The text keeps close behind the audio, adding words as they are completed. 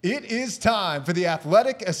It is time for the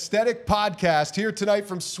Athletic Aesthetic Podcast here tonight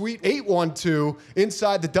from Suite 812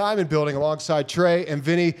 inside the Diamond Building alongside Trey and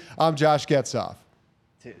Vinny. I'm Josh Getzoff.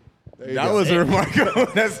 Dude, That was a remarkable.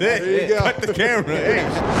 That's it. There you go. Cut the camera. Hey.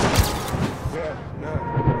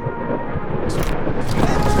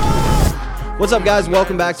 What's up, guys?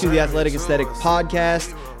 Welcome back to the Athletic Aesthetic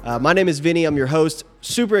Podcast. My name is Vinny. I'm your host.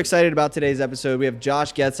 Super excited about today's episode. We have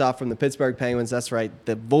Josh Getzoff from the Pittsburgh Penguins. That's right.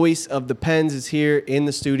 The voice of the Pens is here in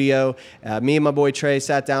the studio. Me and my boy Trey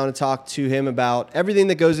sat down and talked to him about everything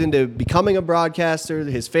that goes into becoming a broadcaster,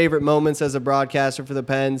 his favorite moments as a broadcaster for the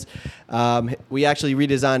Pens. We actually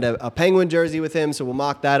redesigned a Penguin jersey with him, so we'll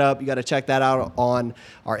mock that up. You got to check that out on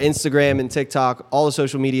our Instagram and TikTok, all the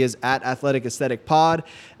social medias at Athletic Aesthetic Pod.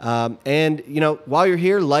 And, you know, while you're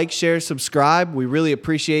here, like, share, subscribe. We really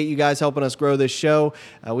appreciate you guys helping us grow this show.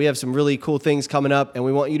 We have some really cool things coming up, and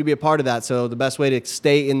we want you to be a part of that. So the best way to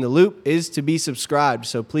stay in the loop is to be subscribed.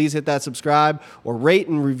 So please hit that subscribe or rate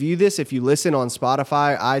and review this if you listen on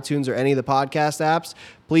Spotify, iTunes, or any of the podcast apps.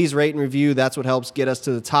 Please rate and review. That's what helps get us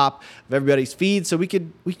to the top of everybody's feed so we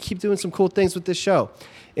keep doing some cool things with this show.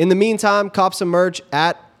 In the meantime, cop some merch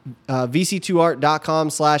at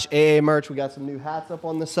vc2art.com/AA merch. We got some new hats up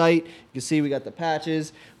on the site. You can see we got the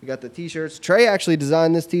patches, we got the t-shirts. Trey actually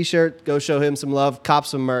designed this t-shirt. Go show him some love. Cop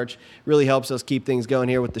some merch. Really helps us keep things going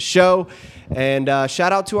here with the show. And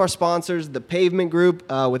shout out to our sponsors, the Pavement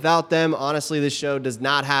Group. Without them, honestly, this show does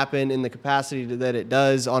not happen in the capacity that it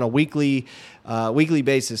does on a weekly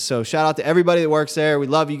basis. So shout out to everybody that works there. We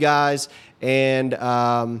love you guys. And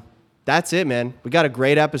that's it, man. We got a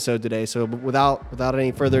great episode today. So without any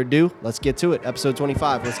further ado, let's get to it. Episode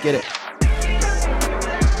 25. Let's get it.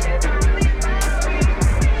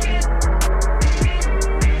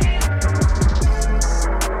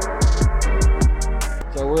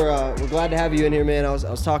 So we're glad to have you in here, man. I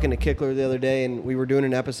was talking to Kickler the other day, and we were doing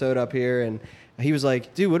an episode up here, and he was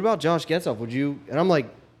like, "Dude, what about Josh Getzoff? Would you?" And I'm like,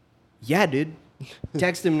 "Yeah, dude.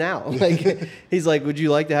 Text him now." Like, he's like, "Would you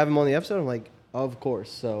like to have him on the episode?" I'm like, of course.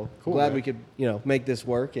 So cool, glad man. We could, make this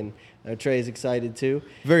work, and Trey's excited too.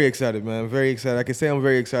 Very excited, man. Very excited. I can say I'm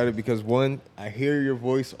very excited because, one, I hear your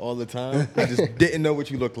voice all the time. I just didn't know what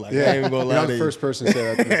you looked like. Yeah. I ain't even gonna lie. You're not the first person to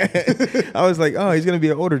say that to me. I was like, oh, he's gonna be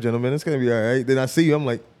an older gentleman. It's gonna be all right. Then I see you. I'm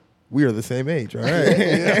like, we are the same age. All right.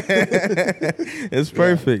 It's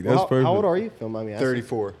perfect. Well, That's perfect. How old are you? If you don't mind me asking.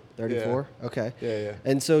 34. 34? Yeah. Okay. Yeah.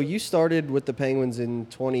 And so you started with the Penguins in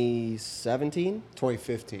 2017?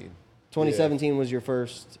 2015. 2017 was your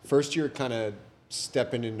first year, kind of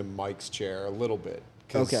stepping into Mike's chair a little bit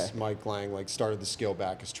because Mike Lang started the scale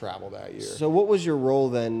back his travel that year. So what was your role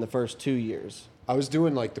then the first 2 years? I was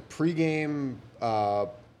doing the pregame,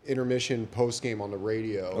 intermission, postgame on the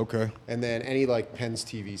radio. Okay. And then any Pens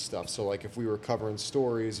TV stuff. So if we were covering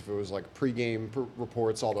stories, if it was pregame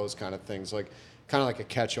reports, all those kind of things, kind of like a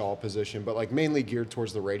catch-all position, but mainly geared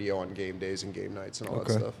towards the radio on game days and game nights and all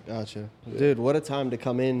that stuff. Gotcha. Yeah. Dude, what a time to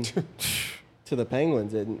come in to the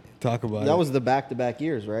Penguins. And talk about that was the back-to-back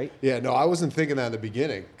years, right? Yeah, no, I wasn't thinking that in the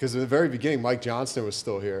beginning because in the very beginning, Mike Johnston was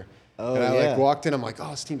still here. Oh, and I walked in, I'm like,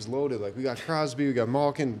 oh, this team's loaded. We got Crosby, we got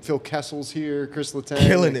Malkin, Phil Kessel's here, Chris Letang.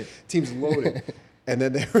 Killing it. Team's loaded. And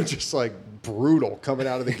then they were just brutal coming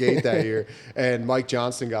out of the gate that year. And Mike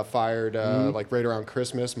Johnston got fired right around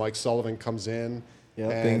Christmas. Mike Sullivan comes in.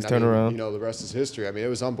 Yep. And things turn around. The rest is history. I mean, it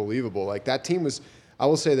was unbelievable. That team was, I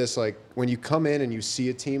will say this, when you come in and you see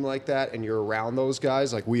a team like that and you're around those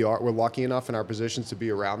guys, we're lucky enough in our positions to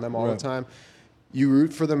be around them all the time. You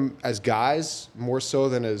root for them as guys more so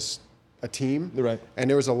than as a team. Right. And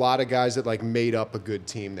there was a lot of guys that made up a good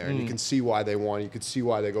team there. And you can see why they won. You could see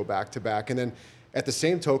why they go back to back. And then at the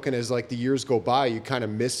same token, as the years go by, you kind of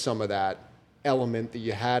miss some of that element that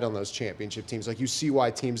you had on those championship teams. You see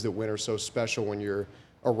why teams that win are so special when you're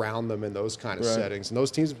around them in those kind of settings. And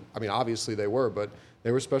those teams, I mean, obviously they were, but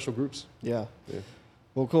they were special groups. Yeah.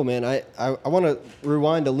 Well, cool, man. I want to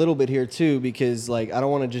rewind a little bit here too, because I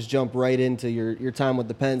don't want to just jump right into your time with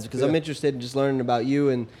the Pens, because I'm interested in just learning about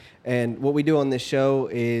you. And what we do on this show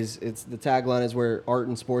is, the tagline is where art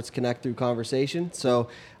and sports connect through conversation. So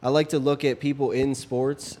I like to look at people in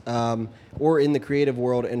sports or in the creative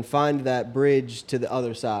world and find that bridge to the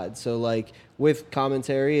other side. So with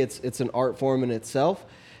commentary, it's an art form in itself.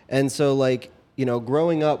 And so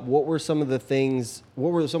growing up, what were some of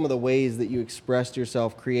the ways that you expressed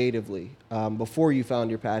yourself creatively before you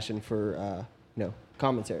found your passion for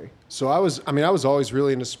commentary? So I was always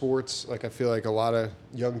really into sports. Like I feel like a lot of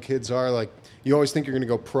young kids are. Like you always think you're going to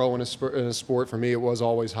go pro in a sport. For me, it was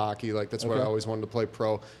always hockey. Like that's what I always wanted to play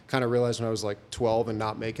pro. Kind of realized when I was like 12 and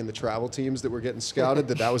not making the travel teams that were getting scouted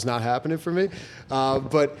that was not happening for me.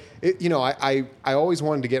 But I always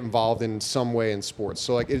wanted to get involved in some way in sports.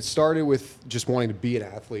 So like it started with just wanting to be an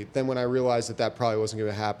athlete. Then when I realized that probably wasn't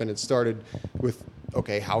going to happen, it started with,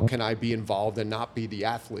 okay, how can I be involved and not be the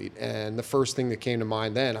athlete? And the first thing that came to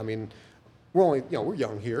mind then, I mean, we're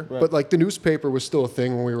young here, but like the newspaper was still a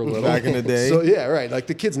thing when we were little. Back in the day. So yeah, right. Like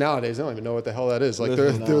the kids nowadays, they don't even know what the hell that is. Like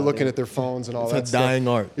they're looking at their phones and all that It's a dying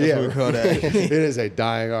art. That's what we call that. It is a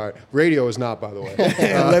dying art. Radio is not, by the way.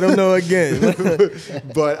 Let them know again.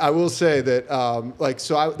 But I will say that,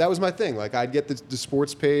 that was my thing. Like I'd get the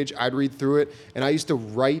sports page, I'd read through it, and I used to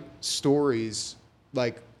write stories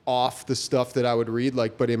like off the stuff that I would read,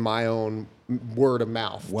 like, but in my own word of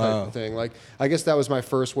mouth type of thing. Like, I guess that was my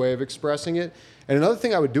first way of expressing it. And another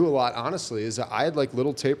thing I would do a lot, honestly, is I had like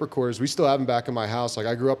little tape recorders. We still have them back in my house. Like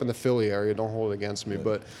I grew up in the Philly area. Don't hold it against me,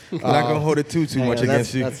 but I'm not gonna hold it too much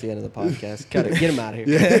against you. That's the end of the podcast. Cut it. Get him out of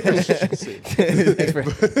here.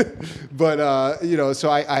 But so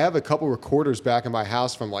I have a couple recorders back in my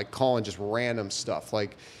house from like calling just random stuff.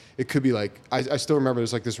 Like it could be like, I still remember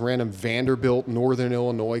there's like this random Vanderbilt, Northern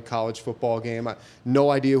Illinois college football game.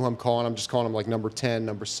 No idea who I'm calling. I'm just calling them like number 10,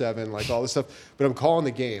 number 7, like all this stuff. But I'm calling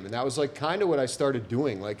the game. And that was like kind of what I started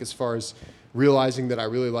doing, like as far as realizing that I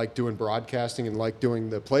really like doing broadcasting and like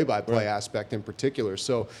doing the play-by-play aspect in particular.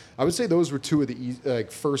 So I would say those were two of the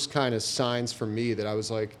first kind of signs for me that I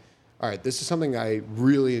was like, all right, this is something I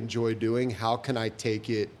really enjoy doing. How can I take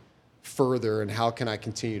it further and how can I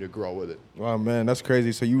continue to grow with it? Wow, man, that's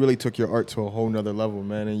crazy. So you really took your art to a whole nother level,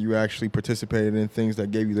 man, and you actually participated in things that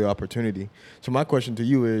gave you the opportunity. So my question to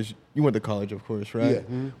you is, you went to college, of course, right? Yeah.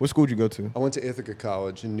 Mm-hmm. What school did you go to? I went to Ithaca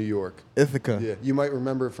College in New York. Ithaca. Yeah, you might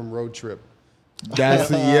remember it from Road Trip. That's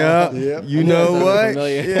You know what?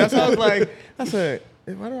 Yeah, that's what I was like. I said,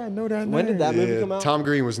 why do I know that name? When did that movie come out? Tom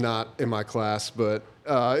Green was not in my class, but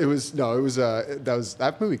that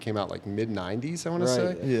movie came out like mid '90s, I want to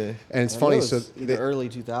say. Yeah, and it's funny. So either early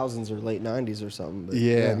 2000s or late '90s or something. But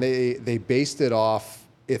and they based it off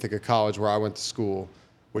Ithaca College where I went to school.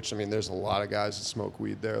 Which, I mean, there's a lot of guys that smoke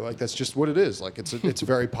weed there. Like, that's just what it is. Like, it's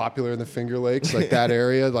very popular in the Finger Lakes, like that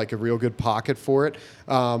area, like a real good pocket for it.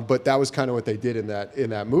 But that was kind of what they did in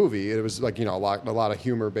that movie. It was like, a lot of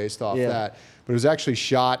humor based off that. But it was actually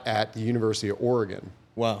shot at the University of Oregon.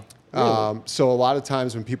 Wow. Really? So a lot of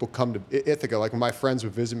times when people come to Ithaca, like when my friends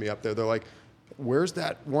would visit me up there, they're like, where's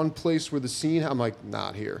that one place where the scene? I'm like,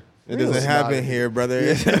 not here. It doesn't happen here,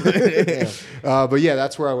 brother. But yeah,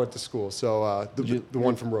 that's where I went to school. So the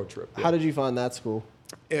one from Road Trip. Yeah. How did you find that school?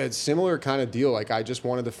 It's similar kind of deal. Like I just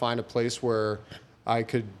wanted to find a place where I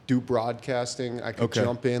could do broadcasting. I could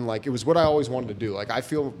jump in. Like it was what I always wanted to do. Like I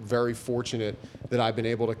feel very fortunate that I've been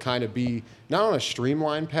able to kind of be not on a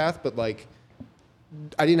streamlined path, but like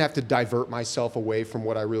I didn't have to divert myself away from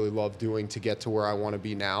what I really love doing to get to where I want to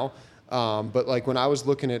be now. But like when I was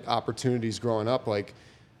looking at opportunities growing up, like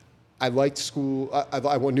I liked school.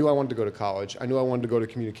 I knew I wanted to go to college. I knew I wanted to go to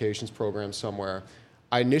communications program somewhere.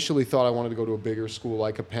 I initially thought I wanted to go to a bigger school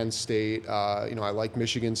like a Penn State. I like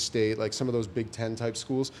Michigan State, like some of those Big Ten type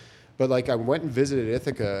schools. But like I went and visited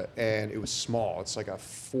Ithaca, and it was small. It's like a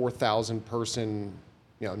 4,000 person,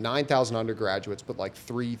 9,000 undergraduates, but like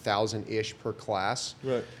 3,000-ish per class.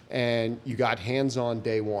 Right. And you got hands-on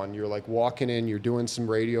day one. You're like walking in, you're doing some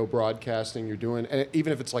radio broadcasting, and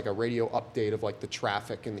even if it's like a radio update of like the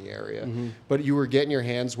traffic in the area, but you were getting your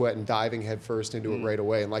hands wet and diving headfirst into it right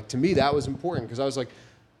away. And like to me, that was important because I was like,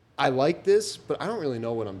 I like this, but I don't really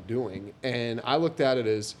know what I'm doing. And I looked at it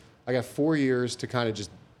as I got 4 years to kind of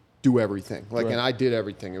just do everything. Like, and I did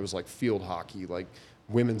everything. It was like field hockey, like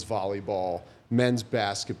women's volleyball, men's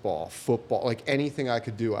basketball, football, like anything I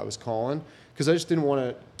could do, I was calling because I just didn't want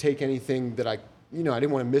to take anything that I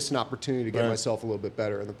didn't want to miss an opportunity to get myself a little bit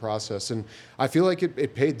better in the process. And I feel like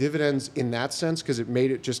it paid dividends in that sense because it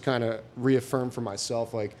made it just kind of reaffirm for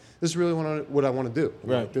myself, like, this is really what I want to do.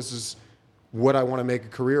 Right. Like, this is what I want to make a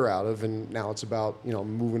career out of. And now it's about,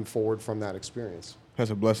 moving forward from that experience.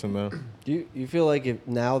 That's a blessing, man. Do you feel like if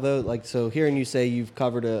now though, like, so hearing you say you've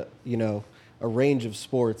covered a range of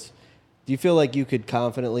sports, do you feel like you could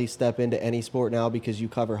confidently step into any sport now because you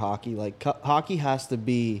cover hockey? Like hockey has to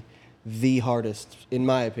be the hardest, in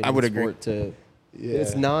my opinion, I would sport agree.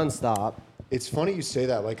 It's nonstop. It's funny you say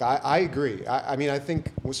that. Like, I agree. I mean, I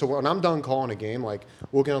think, so when I'm done calling a game, like,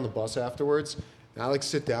 we'll get on the bus afterwards, and I, like,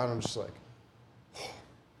 sit down, and I'm just like,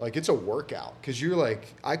 Like, it's a workout because you're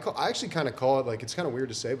like, I actually kind of call it, like, it's kind of weird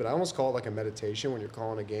to say, but I almost call it like a meditation when you're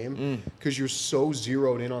calling a game because you're so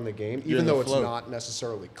zeroed in on the game, even though it's not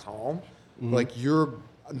necessarily calm. Like, you're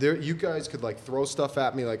there, you guys could like throw stuff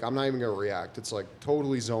at me, like I'm not even gonna react. It's like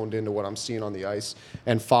totally zoned into what I'm seeing on the ice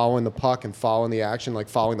and following the puck and following the action, like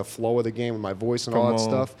following the flow of the game with my voice and all that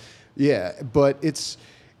stuff. Yeah, but it's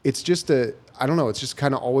just I don't know, it's just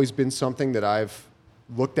kind of always been something that I've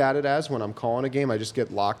looked at it as when I'm calling a game. I just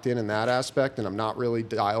get locked in that aspect, and I'm not really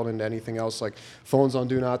dialed into anything else. Like, phone's on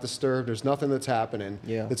do not disturb. There's nothing that's happening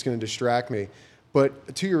that's going to distract me.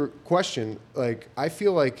 But to your question, like, I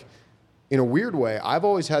feel like in a weird way, I've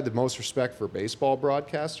always had the most respect for baseball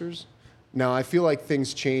broadcasters. Now, I feel like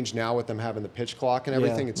things change now with them having the pitch clock and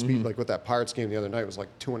everything. It's like with that Pirates game the other night, it was like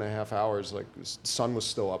 2.5 hours. Like, the sun was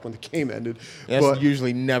still up when the game ended. That's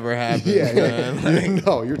usually never happens.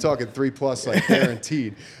 No, you're talking 3+, like,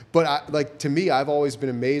 guaranteed. But, like, to me, I've always been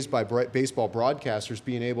amazed by baseball broadcasters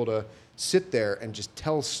being able to sit there and just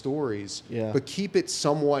tell stories, but keep it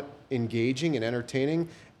somewhat engaging and entertaining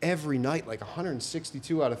every night. Like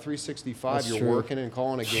 162 out of 365, That's you're true. Working and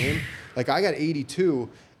calling a game. Like, I got 82.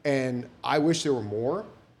 And I wish there were more.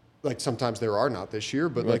 Like, sometimes there are, not this year,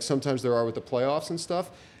 but like sometimes there are with the playoffs and stuff.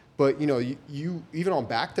 But, you know, you even on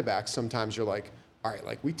back-to-backs, sometimes you're like, all right,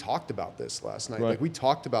 like, we talked about this last night. Like, we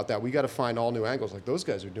talked about that. We got to find all new angles. Like, those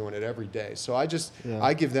guys are doing it every day. So I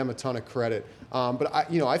give them a ton of credit. But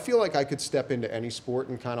I feel like I could step into any sport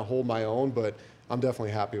and kind of hold my own, but I'm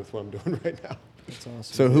definitely happy with what I'm doing right now. That's awesome.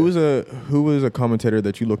 So who was a commentator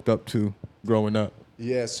that you looked up to growing up?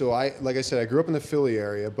 Yeah, so like I said, I grew up in the Philly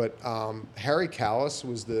area, but Harry Callis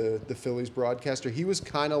was the Phillies broadcaster. He was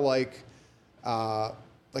kind of like a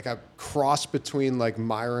cross between like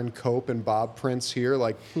Myron Cope and Bob Prince here.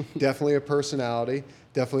 Like, definitely a personality,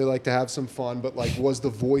 definitely like to have some fun, but like was the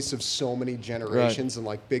voice of so many generations and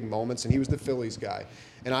like big moments. And he was the Phillies guy.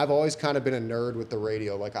 And I've always kind of been a nerd with the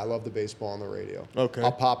radio. Like, I love the baseball on the radio. Okay.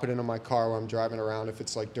 I'll pop it into my car when I'm driving around. If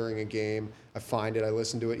it's like during a game, I find it, I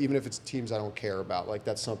listen to it. Even if it's teams I don't care about, like,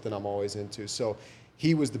 that's something I'm always into. So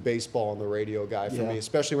he was the baseball on the radio guy for me,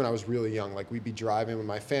 especially when I was really young. Like, we'd be driving with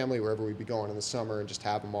my family, wherever we'd be going in the summer, and just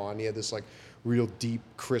have him on. He had this like real deep,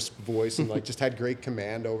 crisp voice and like just had great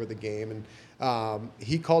command over the game. And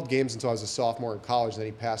he called games until I was a sophomore in college, then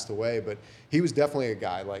he passed away. But he was definitely a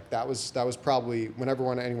guy. Like, that was probably,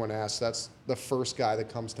 whenever anyone asks, that's the first guy that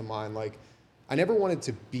comes to mind. Like, I never wanted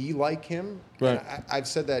to be like him. Right. And I've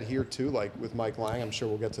said that here too, like with Mike Lang. I'm sure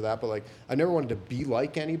we'll get to that. But like, I never wanted to be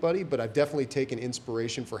like anybody, but I've definitely taken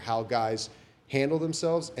inspiration for how guys handle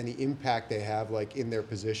themselves and the impact they have like in their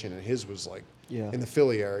position. And his was like, in the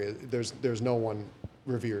Philly area, there's no one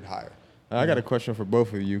revered higher. I got a question for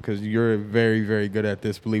both of you because you're very, very good at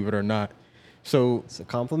this, believe it or not. So it's a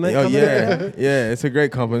compliment. Oh yeah, it's a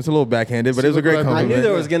great compliment. It's a little backhanded, but it was a great compliment. I knew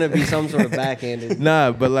there was gonna be some sort of backhanded.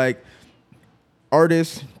 Nah, but like,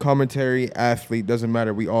 artist, commentary, athlete, doesn't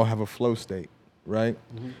matter. We all have a flow state, right?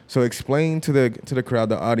 Mm-hmm. So explain to the crowd,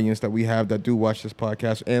 the audience that we have that do watch this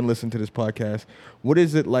podcast and listen to this podcast, what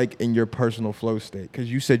is it like in your personal flow state?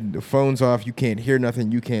 Because you said the phone's off, you can't hear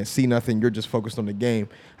nothing, you can't see nothing, you're just focused on the game.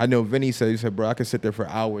 I know Vinny said, bro, I could sit there for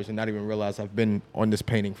hours and not even realize I've been on this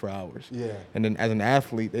painting for hours. Yeah. And then as an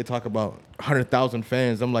athlete, they talk about 100,000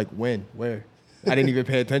 fans. I'm like, when? Where? I didn't even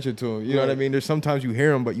pay attention to them. You know what I mean? There's sometimes you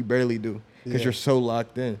hear them, but you barely do because you're so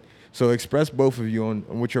locked in. So express both of you on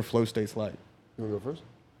what your flow state's like. You want to go first?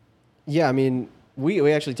 Yeah, I mean,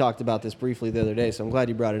 we actually talked about this briefly the other day, so I'm glad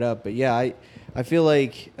you brought it up. But yeah, I feel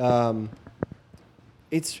like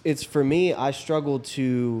it's for me, I struggle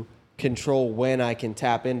to control when I can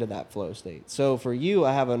tap into that flow state. So for you,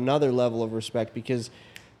 I have another level of respect because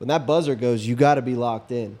when that buzzer goes, you got to be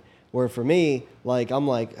locked in. Where for me,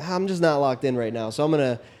 I'm just not locked in right now. So I'm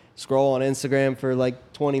going to scroll on Instagram for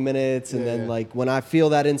like 20 minutes. And then like when I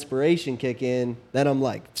feel that inspiration kick in, then I'm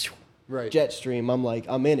like, jet stream. I'm like,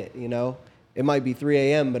 I'm in it, you know? It might be 3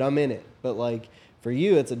 a.m., but I'm in it. But like for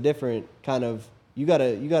you, it's a different kind of, you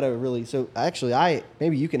gotta really, so actually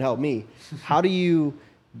maybe you can help me. How do you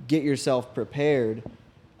get yourself prepared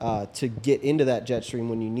to get into that jet stream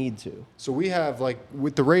when you need to? So we have, like,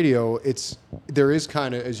 with the radio, there is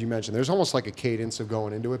kind of, as you mentioned, there's almost like a cadence of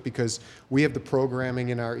going into it because we have the programming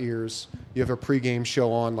in our ears. You have a pregame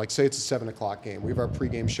show on, like, say it's a 7 o'clock game. We have our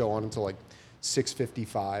pregame show on until like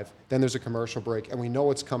 6:55. Then there's a commercial break, and we know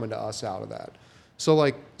what's coming to us out of that. So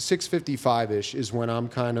like 6:55-ish is when I'm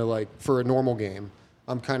kind of like, for a normal game,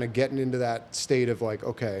 I'm kind of getting into that state of like,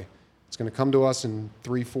 okay, it's going to come to us in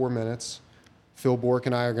 3-4 minutes. Phil Bork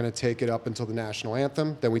and I are going to take it up until the national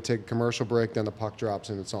anthem. Then we take a commercial break. Then the puck drops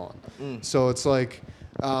and it's on. So it's like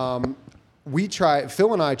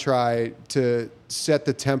Phil and I try to set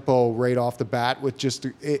the tempo right off the bat with just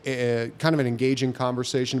a kind of an engaging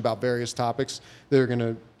conversation about various topics that are going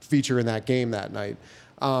to feature in that game that night.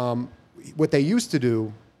 What they used to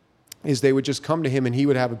do is they would just come to him and he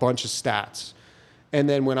would have a bunch of stats. And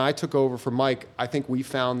then when I took over for Mike, I think we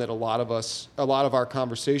found that a lot of our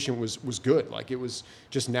conversation was good. Like it was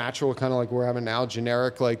just natural, kind of like we're having now,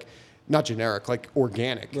 not generic, like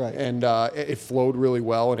organic. Right. And it flowed really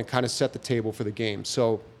well, and it kind of set the table for the game.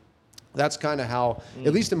 So that's kind of how,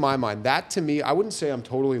 at least in my mind, that to me, I wouldn't say I'm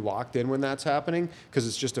totally locked in when that's happening because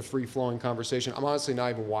it's just a free-flowing conversation. I'm honestly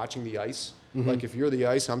not even watching the ice. Like if you're the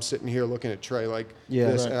ice, I'm sitting here looking at Trey like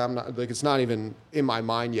this, and I'm not, like, it's not even in my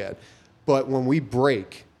mind yet. But when we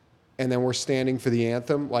break and then we're standing for the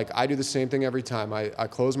anthem, like I do the same thing every time. I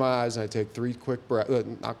close my eyes and I take three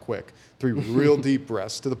real deep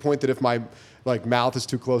breaths, to the point that if my mouth is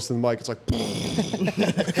too close to the mic, it's like.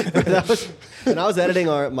 When I was editing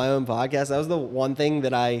my own podcast, that was the one thing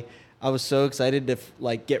that I was so excited to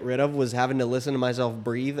get rid of, was having to listen to myself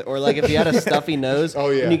breathe, or like if you had a stuffy nose,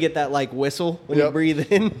 and you get that whistle when you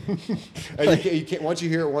breathe in. And you can't, once you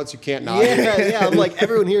hear it once, you can't not. Yeah. I'm like,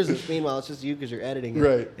 everyone hears this. Meanwhile, it's just you because you're editing it.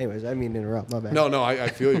 Right. Anyways, I didn't mean to interrupt. My bad. No, I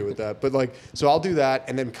feel you with that. But so I'll do that,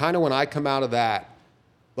 and then kind of when I come out of that,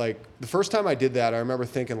 the first time I did that, I remember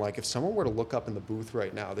thinking, if someone were to look up in the booth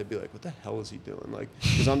right now, they'd be like, what the hell is he doing?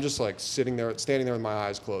 Because I'm just standing there with my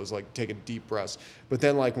eyes closed, taking deep breaths. But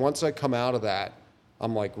then once I come out of that,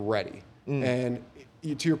 I'm ready. And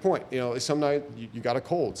to your point, some night you got a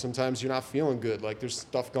cold. Sometimes you're not feeling good. There's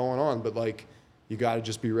stuff going on, but you got to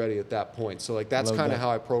just be ready at that point. So that's kind of how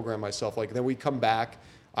I program myself. Then we come back,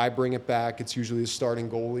 I bring it back. It's usually the starting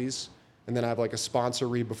goalies. And then I have a sponsor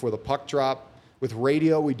read before the puck drop. With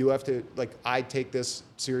radio, we do have to, I take this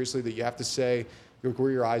seriously, that you have to say, we're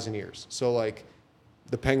your eyes and ears. So,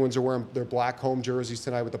 the Penguins are wearing their black home jerseys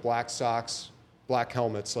tonight with the black socks, black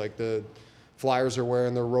helmets. The Flyers are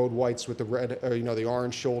wearing their road whites with the red, or, the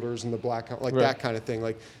orange shoulders and the black, that kind of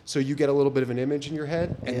thing. So you get a little bit of an image in your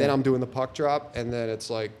head, and then I'm doing the puck drop, and then it's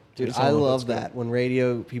Dude, I love that when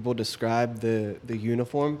radio people describe the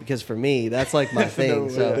uniform, because for me, that's my thing.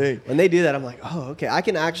 So when they do that, I'm like, oh, okay. I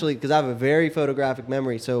can actually, because I have a very photographic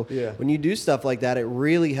memory. So when you do stuff like that, it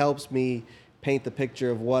really helps me paint the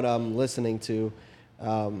picture of what I'm listening to.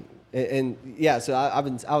 So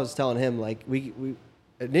I was telling him, we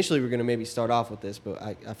initially we're going to maybe start off with this, but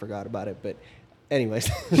I forgot about it. But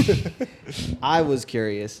anyways, I was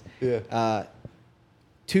curious. Yeah.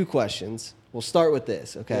 2 questions. We'll start with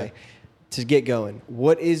this, okay? Yeah. To get going,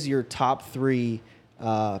 what is your top 3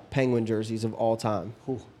 Penguin jerseys of all time?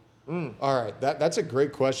 All right, that's a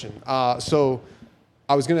great question. So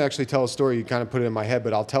I was going to actually tell a story. You kind of put it in my head,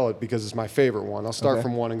 but I'll tell it because it's my favorite one. I'll start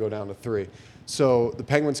from 1 and go down to 3. So the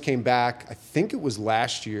Penguins came back, I think it was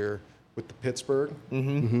last year, with the Pittsburgh.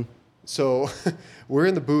 So we're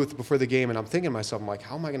in the booth before the game, and I'm thinking to myself,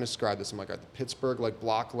 how am I going to describe this? I'm the Pittsburgh,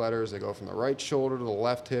 block letters. They go from the right shoulder to the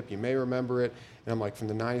left hip. You may remember it. And I'm from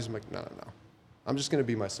the 90s. I'm no. I'm just going to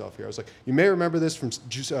be myself here. I was you may remember this from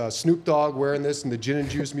Snoop Dogg wearing this in the Gin and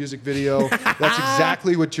Juice music video. That's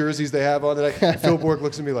exactly what jerseys they have on tonight. Phil Bork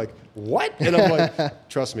looks at me what? And I'm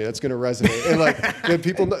trust me, that's going to resonate. And then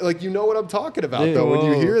people know, what I'm talking about, dude, when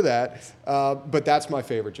you hear that. But that's my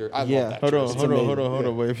favorite jersey. I love that jersey. Hold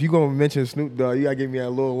on. But if you're going to mention Snoop Dogg, you got to give me a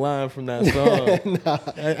little line from that song.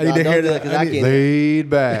 I need to hear that. Laid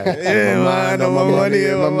back. Yeah, mind on my money,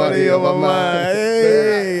 on my mind.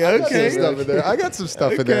 Hey, okay. I got some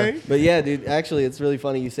stuff in there. But yeah, dude, actually, it's really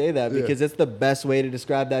funny you say that, because it's the best way to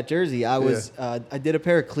describe that jersey. I did a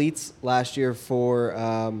pair of cleats last year for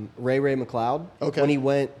Ray McLeod when he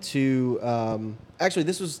went to actually,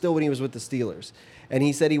 this was still when he was with the Steelers, and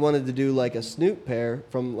he said he wanted to do a Snoop pair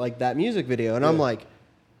from that music video, and I'm like,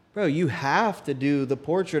 bro, you have to do the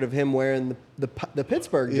portrait of him wearing the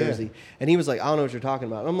Pittsburgh jersey. And he was like, I don't know what you're talking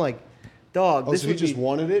about. And I'm like, dog, this so he just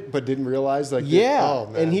wanted it but didn't realize and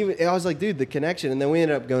I was like, dude, the connection. And then we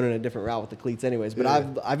ended up going in a different route with the cleats anyways, but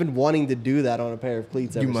I've been wanting to do that on a pair of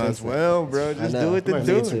cleats ever since. You might as well, bro. Just do it.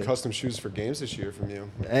 Need some custom shoes for games this year from you.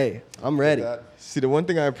 Hey, I'm ready. See, the one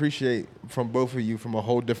thing I appreciate from both of you from a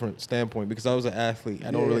whole different standpoint, because I was an athlete,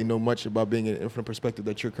 I don't really know much about being in a different perspective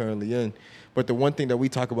that you're currently in, but the one thing that we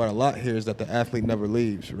talk about a lot here is that the athlete never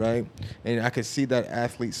leaves, right? And I could see that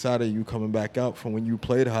athlete side of you coming back out from when you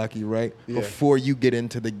played hockey, right? Before you get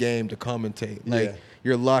into the game to commentate.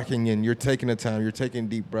 You're locking in, you're taking the time, you're taking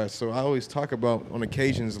deep breaths. So I always talk about, on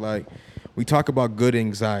occasions, we talk about good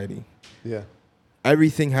anxiety. Yeah.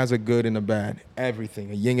 Everything has a good and a bad. Everything,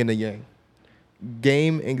 a yin and a yang.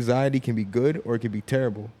 Game anxiety can be good or it can be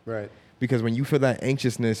terrible. Right. Because when you feel that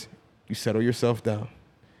anxiousness, You settle yourself down.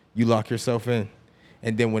 You lock yourself in.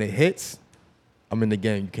 And then when it hits, I'm in the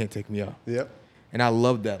game. You can't take me out. Yep. And I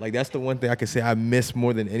love that. Like, that's the one thing I can say I miss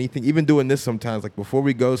more than anything. Even doing this sometimes, like before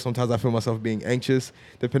we go, sometimes I feel myself being anxious,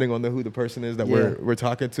 depending on who the person is that we're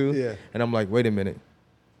talking to. Yeah. And I'm like, wait a minute.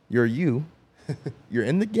 You're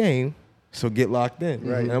in the game, so get locked in.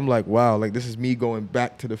 Right. And I'm like, wow, like this is me going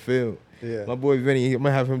back to the field. Yeah. My boy Vinny, I'm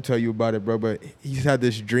gonna have him tell you about it, bro. But he's had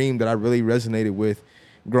this dream that I really resonated with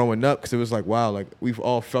growing up, because it was like, wow, like we've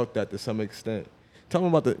all felt that to some extent. Tell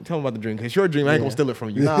him about the dream, because it's your dream. I ain't gonna steal it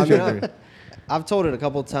from you. No, I It's your mean, dream. I've told it a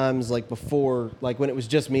couple of times, like before, like when it was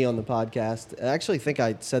just me on the podcast. I actually think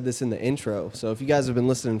I said this in the intro. So if you guys have been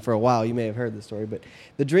listening for a while, you may have heard the story. But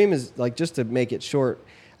the dream is, like, just to make it short,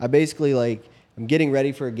 I basically, like, I'm getting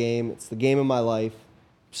ready for a game. It's the game of my life.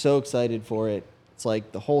 So excited for it. It's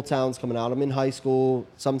like the whole town's coming out. I'm in high school.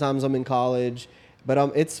 Sometimes I'm in college. But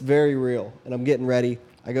it's very real. And I'm getting ready.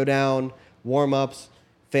 I go down, warm-ups,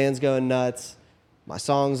 fans going nuts. My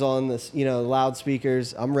song's on this,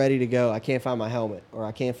 loudspeakers. I'm ready to go. I can't find my helmet, or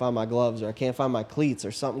I can't find my gloves, or I can't find my cleats,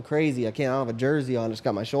 or something crazy. I don't have a jersey on. I just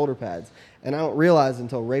got my shoulder pads. And I don't realize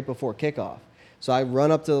until right before kickoff. So I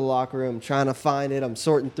run up to the locker room, trying to find it. I'm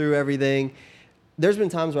sorting through everything. There's been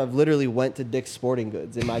times where I've literally went to Dick's Sporting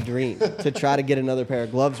Goods in my dream to try to get another pair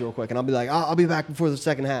of gloves real quick. And I'll be like, I'll be back before the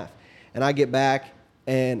second half. And I get back,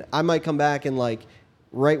 and I might come back and, like,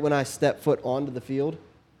 right when I step foot onto the field,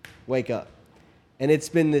 wake up. And it's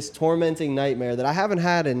been this tormenting nightmare that I haven't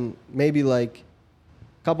had in maybe like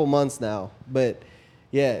a couple months now. But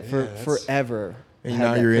yeah, forever. And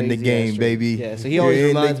now you're in the game, baby. Yeah, so he always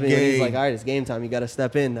reminds me when he's like, all right, it's game time. You got to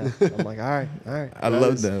step in now. I'm like, all right. I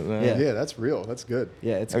love that, man. Yeah, that's real. That's good.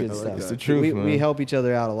 Yeah, it's good stuff. It's the truth, man. We help each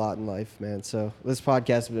other out a lot in life, man. So this podcast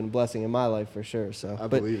has been a blessing in my life for sure. So I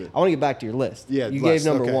believe it. I want to get back to your list. Yeah, you gave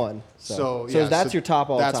number one. So that's your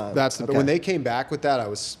top all time. When they came back with that, I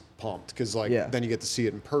was pumped, because then you get to see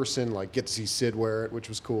it in person, like get to see Sid wear it, which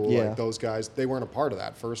was cool. Yeah. Like those guys, they weren't a part of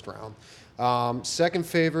that first round. Second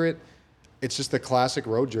favorite, it's just the classic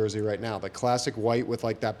road jersey right now, the classic white with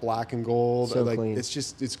like that black and gold. So like clean.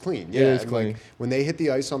 It's clean. It is clean. Like, when they hit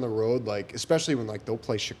the ice on the road, like especially when like they'll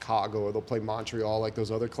play Chicago or they'll play Montreal, like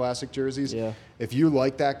those other classic jerseys. Yeah. If you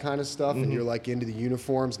like that kind of stuff and you're like into the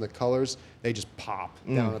uniforms and the colors, they just pop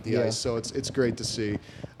down at the ice. So it's great to see.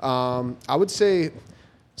 I would say.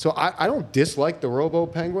 So I don't dislike the Robo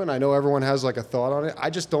Penguin. I know everyone has like a thought on it. I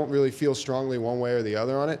just don't really feel strongly one way or the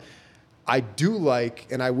other on it. I do like,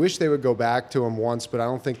 and I wish they would go back to them once, but I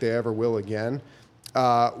don't think they ever will again,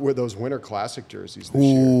 were those Winter Classic jerseys this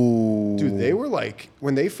year. Dude, they were like,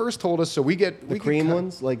 when they first told us, so we get... The cream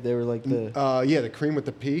ones? Like they were like the... the cream with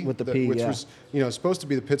the P. With the P, which yeah. was, supposed to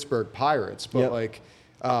be the Pittsburgh Pirates, but like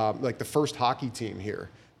the first hockey team here.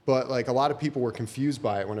 But like a lot of people were confused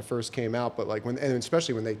by it when it first came out. But like and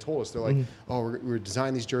especially when they told us, they're like, "Oh, we're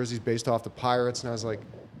designing these jerseys based off the Pirates," and I was like,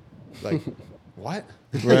 what?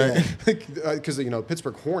 Right. Because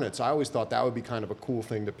Pittsburgh Hornets, I always thought that would be kind of a cool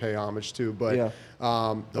thing to pay homage to. But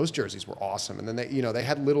those jerseys were awesome, and then they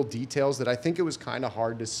had little details that I think it was kind of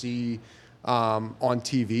hard to see on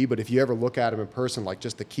TV. But if you ever look at them in person, like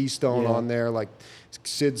just the keystone on there, like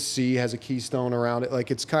Sid C has a keystone around it, like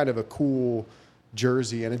it's kind of a cool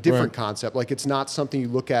jersey and a different concept. Like it's not something you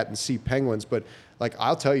look at and see Penguins, but like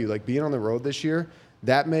I'll tell you, like being on the road this year,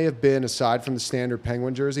 that may have been, aside from the standard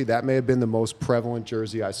Penguin jersey, that may have been the most prevalent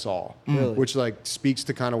jersey I saw. Really? Which like speaks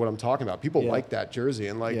to kind of what I'm talking about. People like that jersey,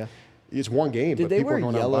 and like it's one game. Did but they people wear are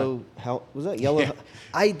going yellow? Was that yellow?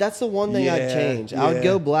 That's the one thing I'd change. I would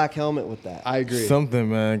go black helmet with that. I agree. Something,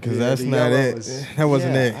 man, because Yeah, that's the not yellow it. was- That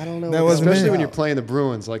wasn't Yeah, it. I don't know That what wasn't Especially it. when you're playing the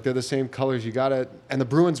Bruins, like they're the same colors. You gotta, and the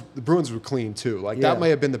Bruins were clean too. Like that may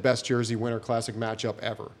have been the best jersey Winter Classic matchup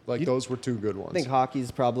ever. Like those were two good ones. I think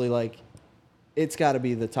hockey's probably like, it's got to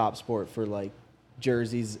be the top sport for like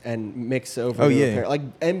jerseys and mix over. Oh, to a yeah. pair.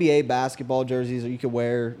 Like NBA basketball jerseys, you could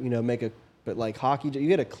wear, but like hockey, you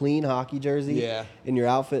get a clean hockey jersey in your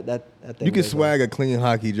outfit. That thing You can goes swag a clean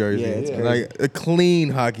hockey jersey. Yeah, it's crazy. Like a clean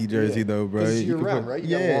hockey jersey, though, bro. Because you're can round, put- right?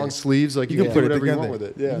 You got long sleeves. Like you, can can put do it whatever you together. want with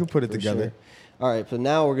it. You Yeah. can put it For together. sure. All right, so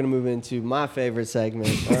now we're going to move into my favorite segment.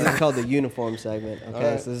 It's called the uniform segment.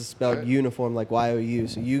 Okay, so this is spelled uniform, like Y-O-U.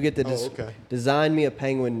 So you get to design me a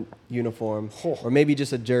Penguin uniform, or maybe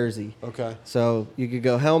just a jersey. Okay. So you could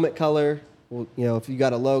go helmet color. Well, if you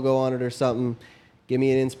got a logo on it or something, give me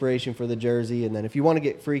an inspiration for the jersey. And then if you want to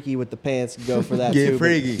get freaky with the pants, go for that Get too. but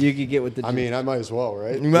freaky. You could get with the. I mean, I might as well,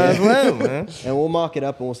 right? You might as well, man. and we'll mock it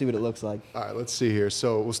up and we'll see what it looks like. All right, let's see here.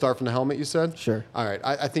 So we'll start from the helmet, you said? Sure. All right,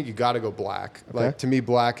 I think you got to go black. Like to me,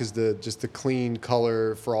 black is just the clean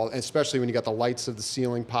color for all, especially when you got the lights of the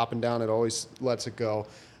ceiling popping down. It always lets it go.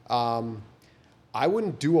 I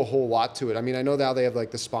wouldn't do a whole lot to it. I mean, I know now they have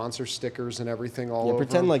like the sponsor stickers and everything all over.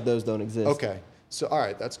 Pretend them. like those don't exist. Okay. So, all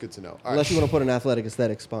right, that's good to know. All Unless right. you want to put an Athletic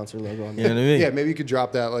Aesthetics sponsor logo on You know there. what I mean? Yeah, maybe you could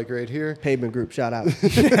drop that like right here. Pavement Group, shout out.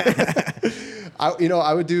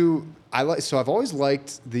 I would do. So I've always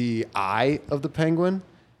liked the eye of the penguin.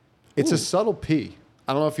 It's a subtle P.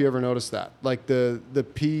 I don't know if you ever noticed that. Like the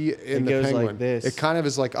P in It the goes like penguin. this. It kind of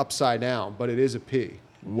is like upside down, but it is a P.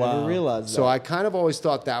 Never realized that. So I kind of always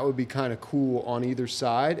thought that would be kind of cool on either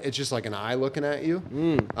side. It's just like an eye looking at you.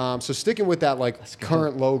 So sticking with that like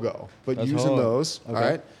current logo, but That's using hard. those. Okay. All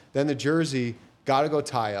right. Then the jersey, got to go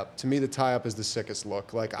tie up. To me, the tie up is the sickest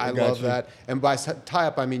look. Like I got love you. that. And by tie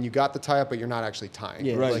up, I mean you got the tie up, but you're not actually tying.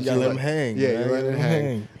 Yeah. Right, Like, you gotta let them hang. Yeah, man. you're letting it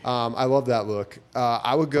hang. I love that look.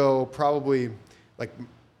 I would go probably like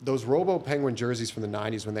those Robo Penguin jerseys from the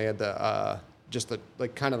 '90s when they had the just the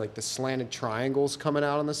like kind of like the slanted triangles coming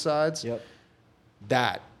out on the sides. Yep.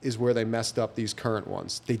 That is where they messed up these current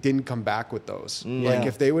ones. They didn't come back with those. Yeah. Like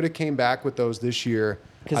if they would have came back with those this year,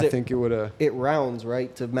 'Cause I think it would have. It rounds,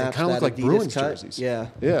 right, to match Kind of that looked like Adidas Bruins cut. jerseys. Yeah.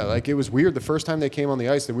 Yeah, like it was weird. The first time they came on the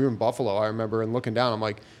ice, that we were in Buffalo, I remember, and looking down, I'm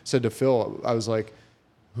like, said to Phil, I was like,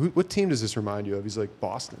 what team does this remind you of? He's like,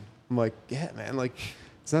 Boston. I'm like, yeah, man, like,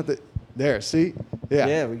 it's not that. There, see? Yeah.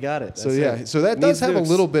 Yeah, we got it. So, That's yeah, it. so that It does needs to have a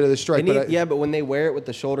little bit of the stripe. It But need- but when they wear it with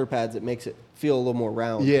the shoulder pads, it makes it feel a little more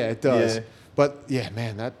round. yeah, it does. Yeah. But, yeah,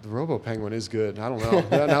 man, that Robo Penguin is good. I don't know.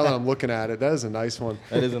 Now that I'm looking at it, that is a nice one.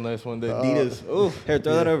 That is a nice one. The Adidas. Ooh, here,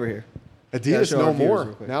 throw that over here. Gotta Adidas, show no our viewers more.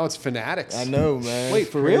 real quick. Now it's Fanatics. I know, man. Wait,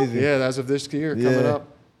 It's for real? crazy. Yeah, as of this year coming Yeah. up.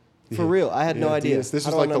 For real, I had no Yeah, idea. Adidas. This How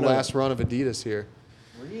is do I like the not know last run of Adidas here. that?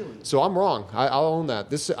 Really? So I'm wrong. I'll own that.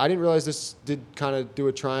 I didn't realize this did kind of do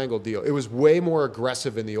a triangle deal. It was way more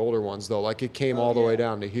aggressive in the older ones, though. Like it came all the way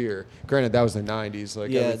down to here. Granted, that was the 90s. Like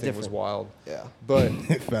Yeah, everything was different. wild. Yeah. But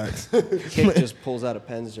Facts. Kick just pulls out a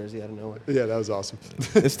Penn's jersey out of nowhere. yeah, that was awesome.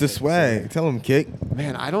 It's the swag. Tell them, Kick.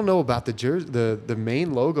 Man, I don't know about the jersey, the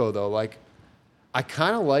main logo though. Like, I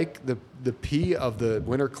kind of like the P of the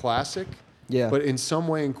Winter Classic. Yeah. But in some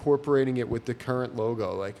way incorporating it with the current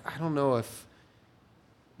logo. Like I don't know if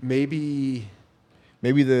maybe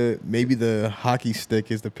Maybe the hockey stick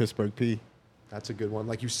is the Pittsburgh P. that's a good one.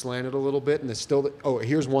 Like you slant it a little bit, and it's still. Oh,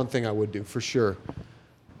 here's one thing I would do for sure.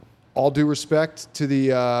 All due respect to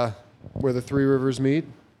the where the Three Rivers meet,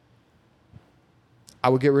 I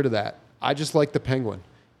would get rid of that. I just like the penguin.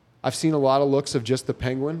 I've seen a lot of looks of just the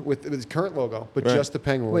penguin with the current logo, but Right. just the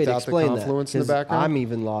penguin Wait, without the explain that. confluence in the 'cause background. I'm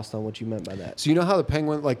even lost on what you meant by that. So you know how the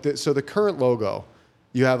penguin, like the current logo,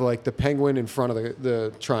 you have like the penguin in front of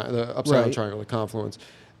the upside down Right. triangle, the confluence,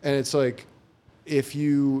 and it's like if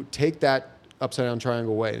you take that upside down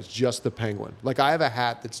triangle away, it's just the penguin. Like I have a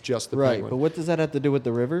hat that's just the Right, penguin. but what does that have to do with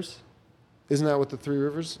the Rivers? Isn't that what the Three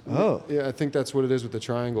Rivers? Oh. Yeah, I think that's what it is with the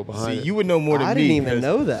triangle behind See, it. you would know more than me. I didn't even 'cause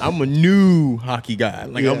know that. I'm a new hockey guy.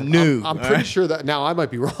 Like Yeah, I'm new. I'm all pretty right? sure that now I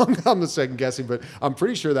might be wrong. I'm the second guessing, but I'm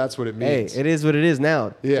pretty sure that's what it Hey, means. it is what it is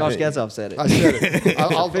now. Yeah. Josh Getzoff said it. I said it.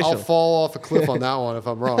 I'll Official. fall off a cliff on that one if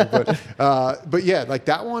I'm wrong. But yeah, like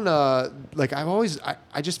that one. Like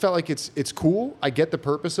I just felt like it's cool. I get the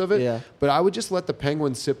purpose of it. Yeah. But I would just let the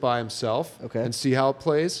penguin sit by himself. Okay. And see how it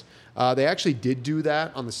plays. They actually did do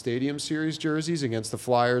that on the Stadium Series jerseys against the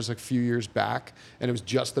Flyers like a few years back, and it was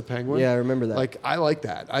just the penguin. Yeah, I remember that. Like I like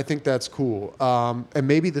that. I think that's cool. And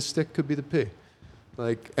maybe the stick could be the P.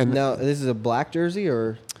 Like and Now, this is a black jersey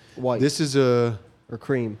or white this is a. or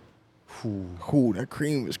cream? Ooh, that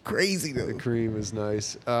cream is crazy though. The cream is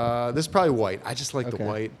nice. This is probably white. I just like Okay. the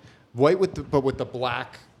white. White with the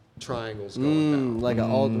black triangles going down. Like a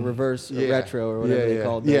all reverse Yeah. retro or whatever they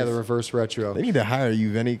called those. Yeah, the reverse retro. They need to hire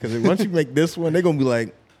you, Vinny, because once you make this one, they're gonna be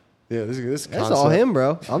like, Yeah, this That's concept. all him,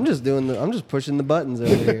 bro. I'm just pushing the buttons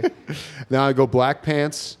over here. Now I go black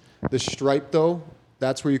pants. The stripe though,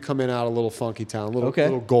 that's where you come in out a little funky town, Okay.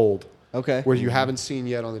 little gold, Okay. where you haven't seen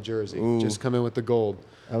yet on the jersey. Ooh. Just come in with the gold.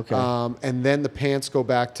 Okay. And then the pants go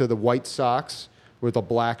back to the white socks with a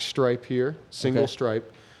black stripe here, single Okay.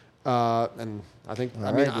 stripe. And I think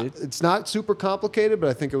All right, dude. it's not super complicated, but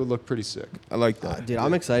I think it would look pretty sick. I like that. Dude,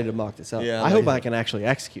 I'm excited to mock this up. Yeah, I I hope like I it. can actually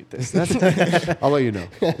execute this. That's I'll let you know.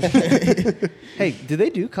 Hey, do they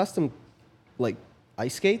do custom like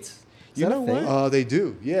ice skates? Is You that a know thing? what? They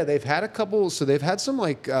do. Yeah, they've had a couple. So they've had some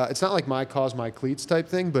like it's not like my cause, my cleats type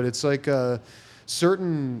thing, but it's like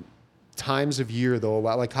certain times of year though. A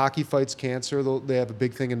lot like Hockey Fights Cancer. They have a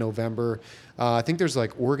big thing in November. I think there's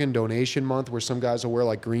like Organ Donation Month where some guys will wear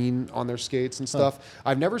like green on their skates and stuff.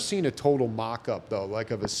 I've never seen a total mock-up though,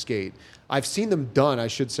 like of a skate. I've seen them done, I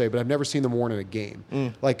should say, but I've never seen them worn in a game.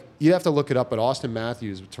 Like, you'd have to look it up, but Austin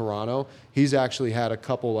Matthews with Toronto, he's actually had a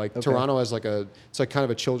couple, like, Toronto has like it's like kind of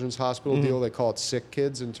a children's hospital deal. They call it Sick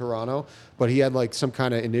Kids in Toronto. But he had like some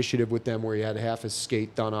kind of initiative with them where he had half his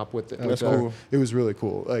skate done up with it. That's cool. It was really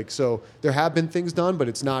cool. Like, so there have been things done, but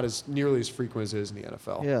it's not as nearly as frequent as it is in the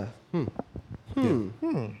NFL. Yeah.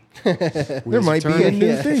 There might be a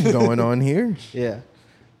new thing going on here. Yeah.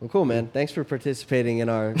 Well, cool, man. Thanks for participating in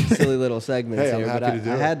our silly little segments Hey, I'm here. happy But to do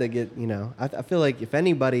I it. had to get, I feel like if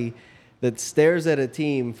anybody that stares at a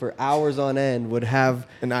team for hours on end would have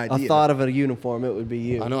An a idea. thought of a uniform, it would be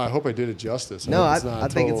you. I know. I hope I did it justice. No, hope I it's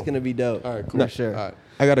not think it's total- going to be dope. All right, cool. For sure. All right.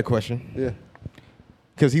 I got a question. Yeah.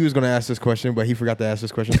 Because he was going to ask this question, but he forgot to ask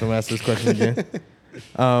this question, so I'm going to ask this question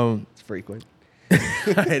again. It's frequent.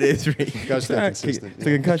 It is really. Gotta stay consistent. It's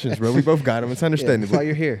the concussions, bro. We both got them. It's Yeah, understandable. that's why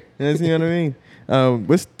you're here. You know what I mean?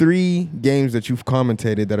 What's 3 games that you've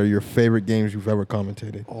commentated that are your favorite games you've ever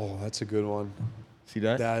commentated? Oh, that's a good one. See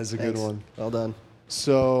that? That is a good Thanks. one. Well done.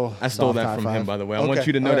 So, I stole Soft that high from five. him, by the way. I Okay. want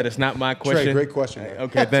you to know All right. that it's not my question. Trey, great question. man.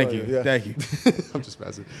 Okay, thank you. Yeah. Thank you. I'm just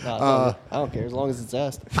messing. No, it's all good. I don't care as long as it's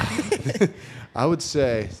asked. I would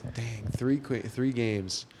say, dang, three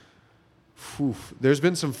games. Whew. There's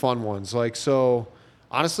been some fun ones. Like, so,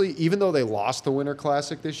 honestly, even though they lost the Winter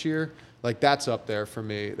Classic this year, like, that's up there for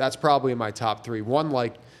me. That's probably in my top 3. One,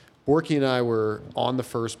 like, Borky and I were on the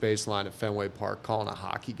first baseline at Fenway Park calling a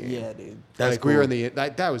hockey game. Yeah, dude. That's like, we were cool. in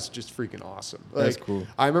that was just freaking awesome. Like, That's cool.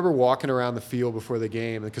 I remember walking around the field before the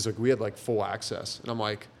game because like we had like full access, and I'm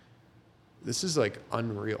like, this is like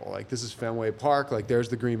unreal. Like, this is Fenway Park. Like, there's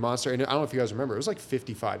the Green Monster. And I don't know if you guys remember, it was like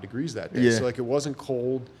 55 degrees that day. Yeah. So like it wasn't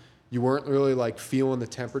cold. You weren't really like feeling the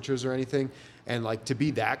temperatures or anything. And like to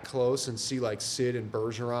be that close and see like Sid and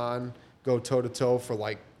Bergeron go toe to toe for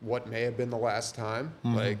like what may have been the last time,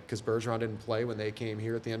 like because Bergeron didn't play when they came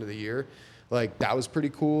here at the end of the year. Like, that was pretty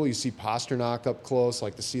cool. You see Pasternak up close,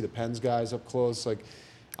 like to see the Pens guys up close. Like,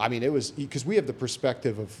 I mean, it was because we have the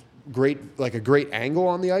perspective of a great angle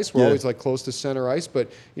on the ice. We're Yeah. always like close to center ice,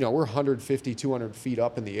 but we're 150, 200 feet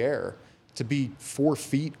up in the air. To be 4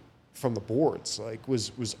 feet from the boards, like,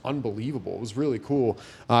 was unbelievable. It was really cool.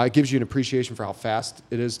 It gives you an appreciation for how fast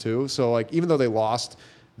it is too. So like, even though they lost,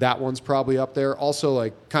 that one's probably up there. Also,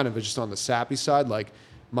 like, kind of just on the sappy side, like,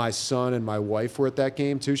 my son and my wife were at that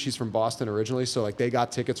game too. She's from Boston originally, so like they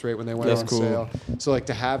got tickets right when they went That's on cool. sale. So like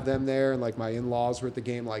to have them there and like my in-laws were at the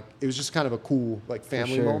game, like it was just kind of a cool like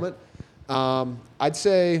family sure. moment. I'd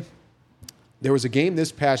say there was a game this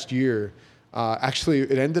past year. Actually,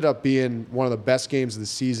 it ended up being one of the best games of the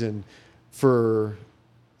season for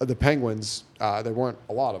the Penguins. There weren't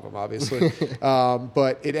a lot of them, obviously,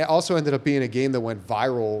 but it also ended up being a game that went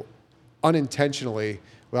viral unintentionally.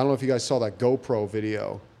 Well, I don't know if you guys saw that GoPro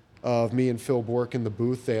video of me and Phil Bork in the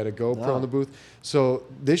booth. They had a GoPro in the booth. So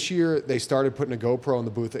this year they started putting a GoPro in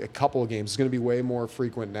the booth a couple of games. It's going to be way more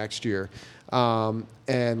frequent next year. And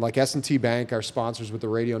like S&T Bank, our sponsors with the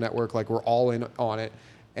radio network, like we're all in on it.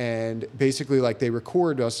 And basically, like, they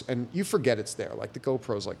record us, and you forget it's there. Like, the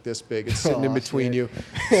GoPro's like this big. It's sitting in between you.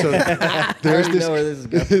 So there's already know where this is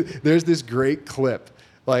going. there's this great clip.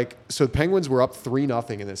 Like, so the Penguins were up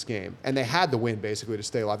 3-0 in this game, and they had to win basically to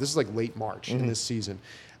stay alive. This is like late March in this season.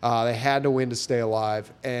 They had to win to stay alive,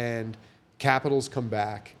 and Capitals come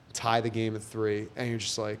back, tie the game at 3, and you're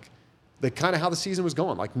just like, kind of how the season was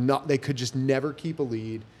going. Like, they could just never keep a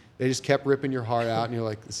lead. They just kept ripping your heart out, and you're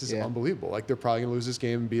like, this is unbelievable. Like, they're probably going to lose this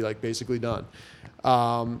game and be, like, basically done.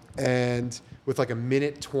 And with, like,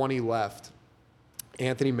 1:20 left,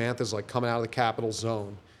 Anthony Mantha's, like, coming out of the Capitals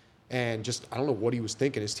zone. And just, I don't know what he was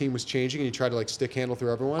thinking. His team was changing, and he tried to, like, stick handle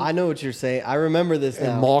through everyone. I know what you're saying. I remember this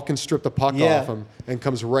now. And Malkin stripped the puck Yeah. off him and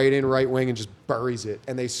comes right in right wing and just buries it.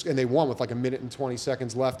 And they won with like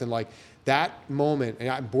 1:20 left. And like that moment,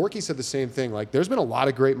 and Borky said the same thing. Like, there's been a lot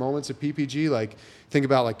of great moments at PPG. Like, think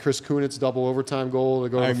about like Chris Kunitz's double overtime goal to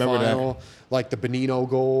go to the final. Like the Bonino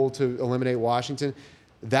goal to eliminate Washington.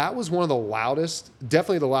 That was one of the loudest,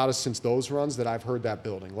 definitely the loudest since those runs that I've heard that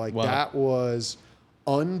building. Like, that was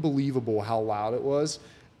unbelievable how loud it was.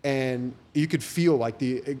 And you could feel like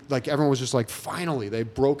everyone was just like, finally,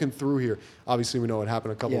 they've broken through here. Obviously, we know what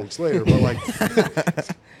happened a couple weeks later, but like,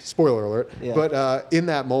 spoiler alert. Yeah. But in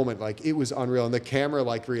that moment, like, it was unreal. And the camera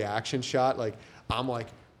like reaction shot, like, I'm like,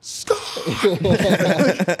 stop.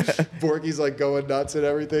 Borky's like going nuts and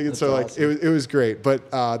everything. And so awesome. like, it was great. But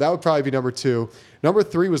that would probably be number 2. Number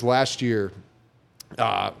 3 was last year,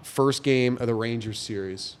 first game of the Rangers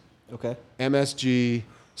series. Okay. MSG,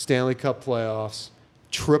 Stanley Cup playoffs,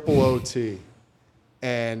 triple OT.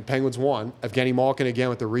 And Penguins won. Evgeny Malkin again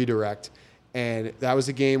with the redirect. And that was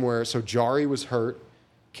a game where, so Jari was hurt.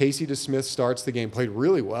 Casey DeSmith starts the game, played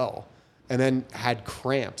really well, and then had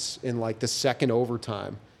cramps in like the second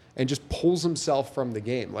overtime and just pulls himself from the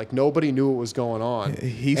game. Like nobody knew what was going on.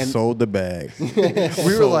 He And sold the bag.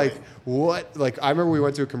 we were like, what? Like, I remember we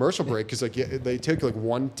went to a commercial break because like they took like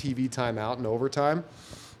one TV timeout in overtime.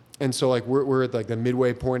 And so like we're at like the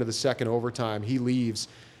midway point of the second overtime. He leaves.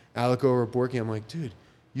 I look over at Borky. I'm like, dude,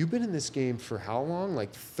 you've been in this game for how long?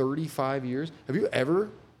 Like 35 years? Have you ever?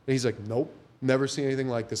 And he's like, nope, never seen anything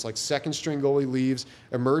like this. Like second string goalie leaves.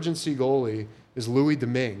 Emergency goalie is Louis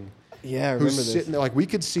Domingue. Yeah, I remember who's this. sitting there. Like we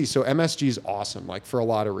could see. So MSG is awesome, like for a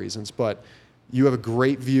lot of reasons, but you have a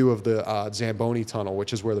great view of the Zamboni tunnel,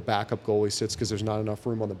 which is where the backup goalie sits because there's not enough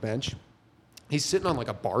room on the bench. He's sitting on like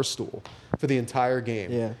a bar stool for the entire game.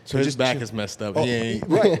 Yeah. So his back is messed up. Oh,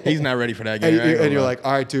 Right. He's not ready for that game. And you're like,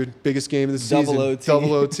 all right, dude, biggest game of the season.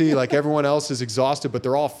 Double OT. Like everyone else is exhausted, but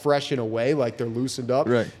they're all fresh in a way, like they're loosened up.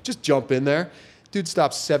 Right. Just jump in there. Dude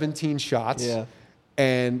stopped 17 shots. Yeah.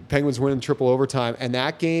 And Penguins win in triple overtime. And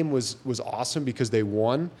that game was awesome because they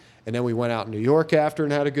won. And then we went out in New York after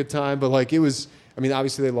and had a good time. But like it was, I mean,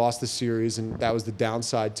 obviously they lost the series and that was the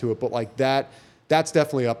downside to it. But like that's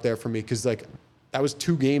definitely up there for me because like that was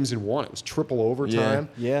 2 games in one. It was triple overtime.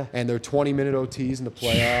 Yeah. And they're 20-minute OTs in the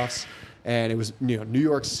playoffs. And it was, New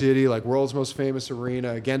York City, like world's most famous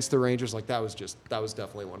arena against the Rangers. Like that was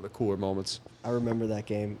definitely one of the cooler moments. I remember that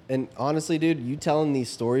game. And honestly, dude, you telling these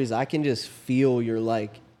stories, I can just feel your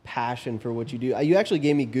like passion for what you do. You actually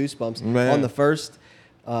gave me goosebumps on the first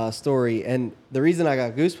story. And the reason I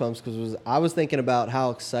got goosebumps because I was thinking about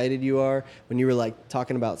how excited you are when you were like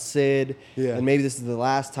talking about Sid. Yeah. And maybe this is the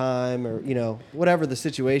last time or, whatever the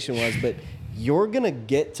situation was. But you're going to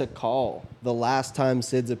get to call the last time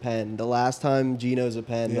Sid's a Pen, the last time Gino's a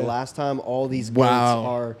Pen, the last time all these goats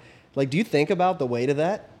are. Like, do you think about the weight of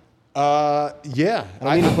that? Yeah. I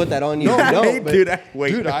don't mean to put that on you. No, but dude,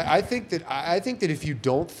 I think that if you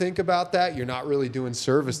don't think about that, you're not really doing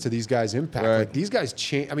service to these guys' impact. Right. Like these guys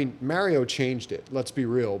change. I mean, Mario changed it. Let's be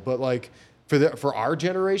real. But like for our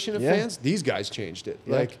generation of fans, these guys changed it.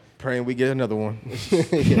 Yeah. Like praying we get another one.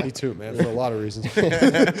 me too, man, for a lot of reasons.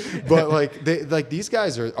 But like these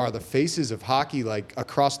guys are the faces of hockey like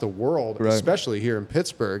across the world, Right. especially here in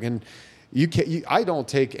Pittsburgh. And I don't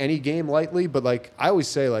take any game lightly, but like I always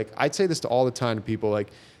say, like I'd say this to all the time to people,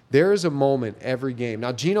 like there is a moment every game.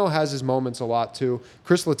 Now Gino has his moments a lot too.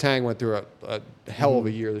 Chris Letang went through a hell of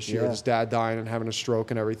a year this year. Yeah. His dad dying and having a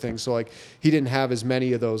stroke and everything. So like he didn't have as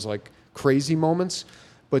many of those like crazy moments.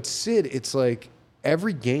 But Sid, it's like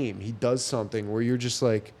every game he does something where you're just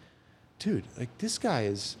like, dude, like this guy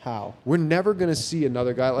is How? We're never gonna see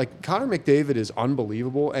another guy like Connor McDavid is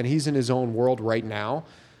unbelievable and he's in his own world right now.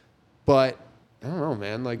 But I don't know,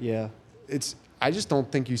 man. Like, I just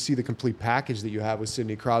don't think you see the complete package that you have with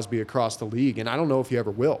Sidney Crosby across the league, and I don't know if you ever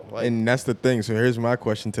will. Like, And that's the thing. So here's my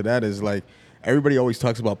question to that is like, everybody always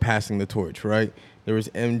talks about passing the torch, right? There was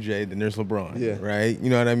MJ, then there's LeBron, Yeah. right? You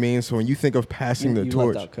know what I mean? So when you think of passing the you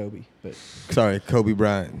torch, left out Kobe, but sorry, Kobe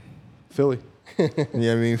Bryant. Philly. You know what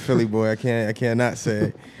I mean? Philly boy, I can't not say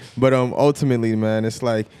it. But ultimately, man, it's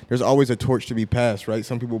like there's always a torch to be passed, right?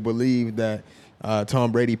 Some people believe that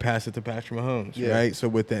Tom Brady passed it to Patrick Mahomes, right? So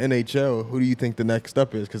with the NHL, who do you think the next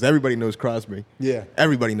up is? Because everybody knows Crosby. Yeah.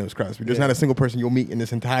 Everybody knows Crosby. There's not a single person you'll meet in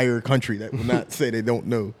this entire country that will not say they don't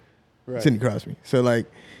know Sidney Crosby. So like,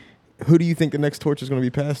 who do you think the next torch is going to be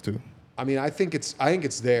passed to? I mean, I think it's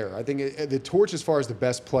there. I think the torch as far as the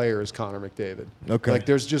best player is Connor McDavid. Okay. Like,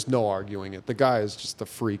 there's just no arguing it. The guy is just a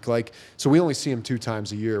freak. Like, so we only see him 2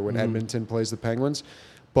 times a year when Edmonton plays the Penguins,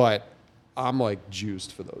 but I'm like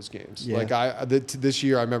juiced for those games. Yeah. Like this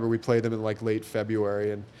year, I remember we played them in like late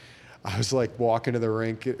February, and I was like walking into the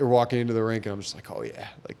rink, and I'm just like, oh yeah,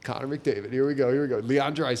 like Connor McDavid, here we go.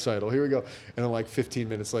 Leon Draisaitl, here we go. And then like 15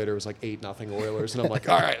 minutes later, it was like 8-0 Oilers, and I'm like,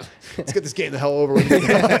 all right, let's get this game the hell over with.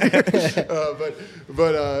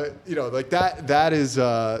 But like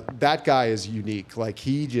that guy is unique. Like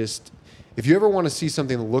he just, if you ever want to see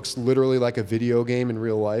something that looks literally like a video game in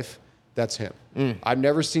real life, that's him. I've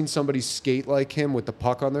never seen somebody skate like him with the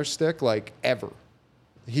puck on their stick, like ever.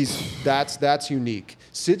 That's unique.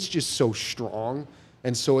 Sid's just so strong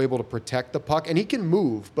and so able to protect the puck, and he can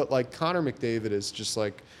move. But like Connor McDavid is just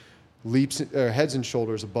like heads and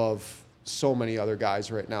shoulders above so many other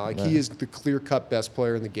guys right now. Like he is the clear-cut best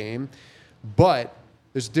player in the game, but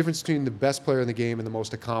there's a difference between the best player in the game and the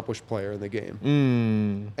most accomplished player in the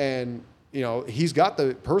game. And he's got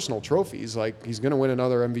the personal trophies. Like he's going to win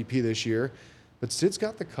another MVP this year. But Sid's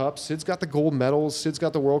got the cup. Sid's got the gold medals. Sid's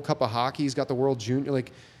got the World Cup of Hockey. He's got the World Junior.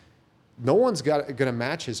 Like, no one's going to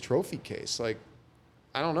match his trophy case. Like,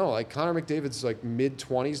 I don't know. Like, Connor McDavid's like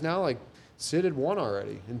mid-20s now. Like, Sid had won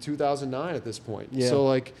already in 2009 at this point. Yeah. So,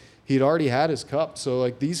 like, he'd already had his cup. So,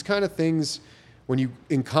 like, these kind of things, when you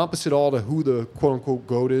encompass it all to who the quote-unquote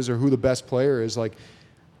GOAT is or who the best player is, like,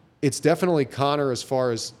 it's definitely Connor as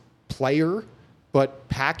far as player, but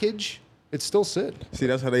package, it's still Sid. See,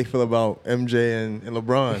 that's how they feel about MJ and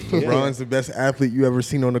LeBron. LeBron's the best athlete you ever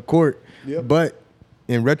seen on the court. Yep. But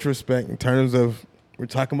in retrospect, in terms of, we're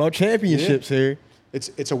talking about championships here.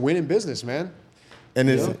 It's a winning business, man. And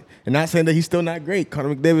it's and not saying that he's still not great.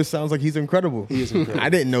 Connor McDavid sounds like he's incredible. He is incredible. I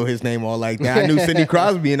didn't know his name all like that. I knew Sidney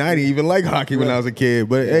Crosby, and I didn't even like hockey when I was a kid.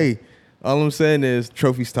 But hey, all I'm saying is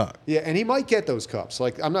trophies talk. Yeah, and he might get those cups.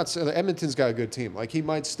 Like, I'm not saying Edmonton's got a good team. Like, he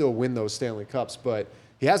might still win those Stanley Cups, but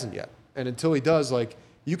he hasn't yet. And until he does, like,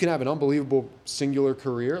 you can have an unbelievable singular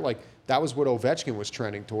career. Like, that was what Ovechkin was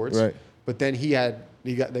trending towards. Right. But then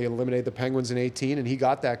they eliminated the Penguins in 18, and he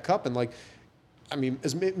got that cup. And, like, I mean,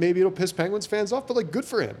 maybe it'll piss Penguins fans off, but, like, good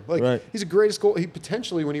for him. Like, he's the greatest goal. He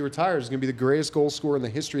potentially, when he retires, is going to be the greatest goal scorer in the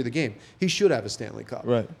history of the game. He should have a Stanley Cup.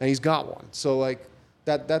 Right. And he's got one. So, like,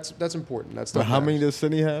 that's important. That's But how many does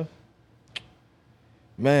Sidney have?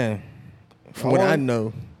 Man, from what I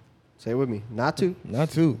know, say it with me. Not two.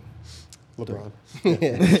 not two. LeBron.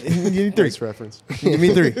 Give me three. Nice reference. Give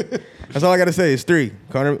me three. That's all I got to say is three.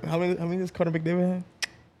 Connor, how many does Connor McDavid have?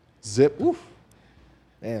 Zip. Oof.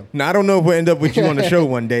 Damn. Now, I don't know if we'll end up with you on the show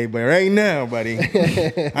one day, but right now, buddy,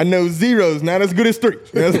 I know zero's not as good as three.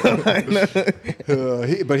 That's all I know.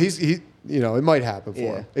 But he, you know, it might happen for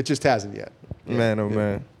him. It just hasn't yet. Man, oh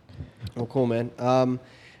man. Oh, cool, man. I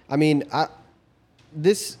mean, I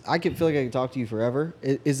can feel like I could talk to you forever.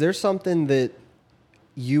 Is there something that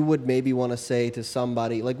you would maybe want to say to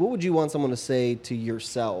somebody? Like, what would you want someone to say to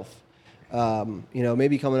yourself? You know,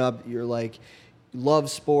 maybe coming up, you're like, you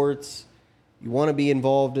love sports, you want to be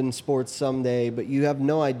involved in sports someday, but you have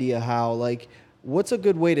no idea how. Like, what's a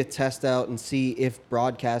good way to test out and see if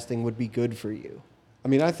broadcasting would be good for you? I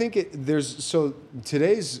mean, I think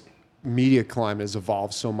today's media climate has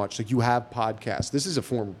evolved so much. Like, you have podcasts. This is a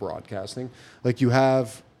form of broadcasting. Like, you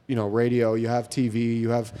have, you know, radio, you have TV, you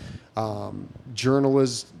have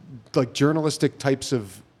journalistic types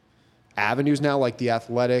of avenues now, like The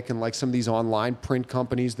Athletic and like some of these online print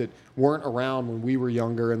companies that weren't around when we were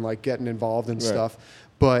younger and like getting involved in stuff.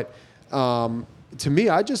 But to me,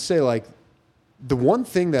 I just say, like, the one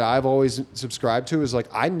thing that I've always subscribed to is, like,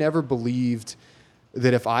 I never believed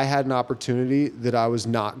that if I had an opportunity that I was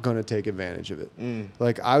not going to take advantage of it.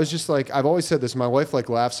 Like, I was just like, I've always said this. My wife like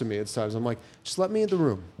laughs at me at times. I'm like, just let me in the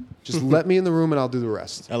room. Just let me in the room and I'll do the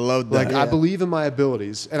rest. I love that. Like, I believe in my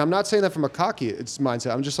abilities. And I'm not saying that from a cocky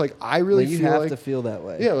mindset. I'm just like, I really you feel have like, to feel that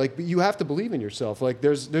way. yeah, like, you have to believe in yourself. Like,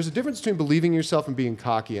 there's a difference between believing in yourself and being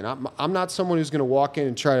cocky. And I'm not someone who's going to walk in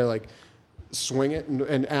and try to, like, swing it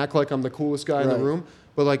and act like I'm the coolest guy in the room.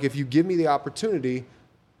 But, like, if you give me the opportunity,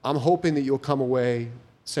 I'm hoping that you'll come away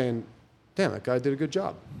saying, damn, that guy did a good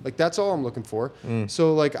job. Like, that's all I'm looking for.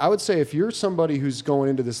 So, like, I would say if you're somebody who's going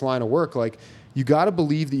into this line of work, like, you got to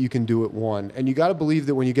believe that you can do it, one. And you got to believe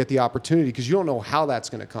that when you get the opportunity, because you don't know how that's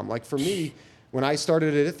going to come. Like, for me, when I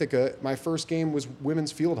started at Ithaca, my first game was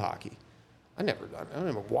women's field hockey. I don't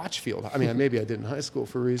even watch field. I mean, maybe I did in high school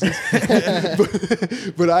for reasons,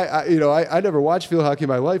 but I never watched field hockey in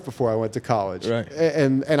my life before I went to college, Right.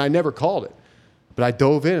 And I never called it, but I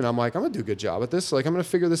dove in and I'm like, I'm gonna do a good job at this. Like, I'm gonna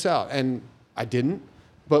figure this out, and I didn't.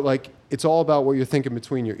 But, like, it's all about what you're thinking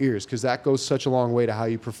between your ears, because that goes such a long way to how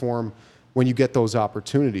you perform when you get those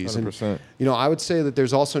opportunities. 100%. And, you know, I would say that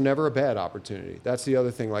there's also never a bad opportunity. That's the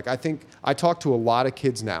other thing. Like, I think I talk to a lot of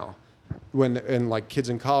kids now. Like, kids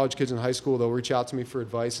in college, kids in high school, they'll reach out to me for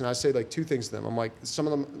advice, and I say, like, two things to them. I'm like,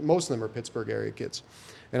 most of them are Pittsburgh area kids,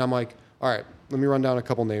 and I'm like, all right, let me run down a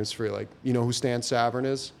couple names for you. Like, you know who Stan Savern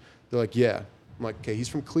is? They're like, yeah. I'm like, okay, he's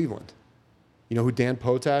from Cleveland. You know who Dan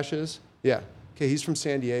Potash is? Yeah. Okay, he's from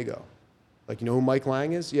San Diego. Like, you know who Mike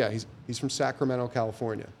Lang is? Yeah, he's from Sacramento,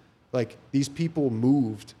 California. Like, these people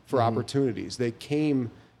moved for opportunities. They came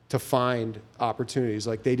to find opportunities.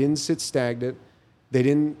 Like, they didn't sit stagnant. They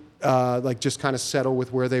didn't like, just kind of settle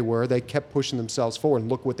with where they were. They kept pushing themselves forward, and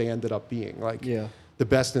look what they ended up being. Like, the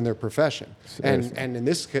best in their profession. And in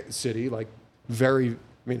this city, like,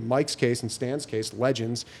 I mean, Mike's case and Stan's case,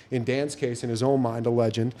 legends. In Dan's case, in his own mind, a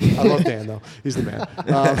legend. I love Dan, though. He's the man.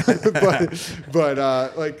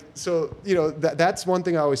 Like, so, you know, that's one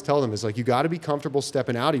thing I always tell them is, like, you got to be comfortable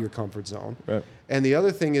stepping out of your comfort zone. Right. And the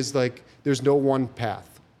other thing is, like, there's no one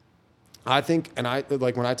path. I think, and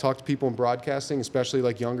like, when I talk to people in broadcasting, especially,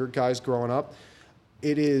 like, younger guys growing up,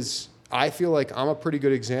 I feel like I'm a pretty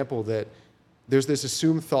good example that there's this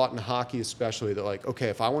assumed thought in hockey especially that, like, okay,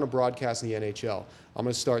 if I want to broadcast in the NHL, I'm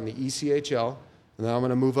going to start in the ECHL, and then I'm going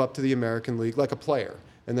to move up to the American League like a player,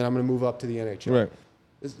 and then I'm going to move up to the NHL.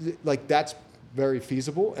 Right. Like that's very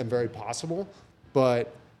feasible and very possible,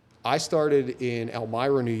 but I started in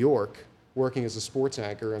Elmira, New York, working as a sports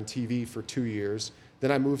anchor on TV for 2 years.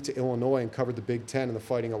 Then I moved to Illinois and covered the Big Ten and the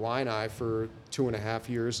Fighting Illini for 2.5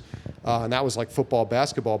 years. And that was like football,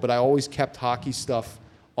 basketball. But I always kept hockey stuff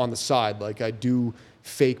on the side. Like I do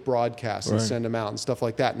fake broadcasts and send them out and stuff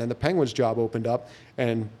like that. And then the Penguins job opened up,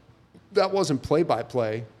 and that wasn't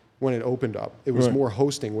play-by-play when it opened up. It was more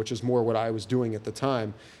hosting, which is more what I was doing at the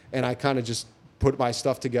time. And I kind of just put my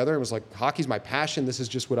stuff together and was like, hockey's my passion. This is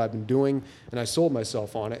just what I've been doing. And I sold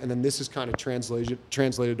myself on it. And then this is kind of translated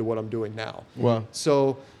to what I'm doing now. Wow.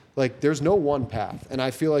 So like, there's no one path. And I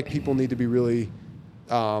feel like people need to be really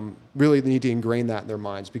need to ingrain that in their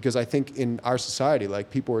minds, because I think in our society, like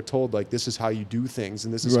people are told like, this is how you do things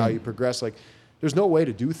and this is how you progress. Like there's no way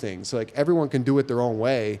to do things. Like everyone can do it their own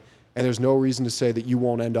way. And there's no reason to say that you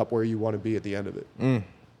won't end up where you want to be at the end of it.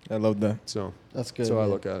 I love that. So that's good. So man. I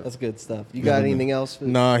look at it. That's good stuff. You got anything else?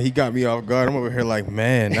 Nah, he got me off guard. I'm over here like,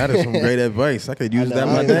 man, that is some great advice. I could use that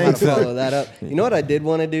my I don't know how dang to follow self. that up. You know what I did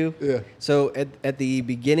want to do? Yeah. So at the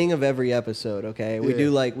beginning of every episode, okay, we do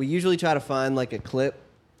like, we usually try to find like a clip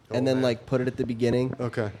and then like put it at the beginning.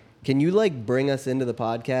 Okay. Can you like bring us into the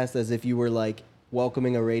podcast as if you were like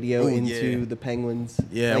welcoming a radio into the Penguins?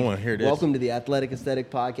 Yeah, like, I want to hear this. Welcome to the Athletic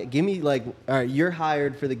Aesthetic Podcast. Give me like, all right, you're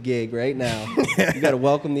hired for the gig right now. You got to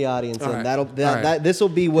welcome the audience, and this will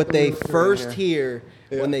be what they first hear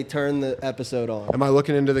when they turn the episode on. Am I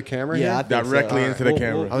looking into the camera Yeah, I here? think Directly so. into the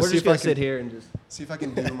camera. I'll We're see just if I gonna can- sit here and just. See if I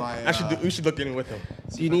can do my. We should look in with him.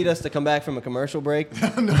 Do you need us to come back from a commercial break?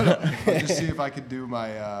 I'll just see if I could do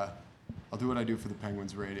my. I'll do what I do for the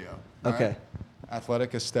Penguins radio. All Okay. right?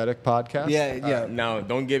 Athletic Aesthetic Podcast. Yeah. Now,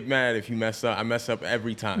 don't get mad if you mess up. I mess up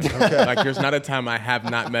every time. Like, there's not a time I have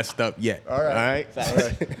not messed up yet. All right.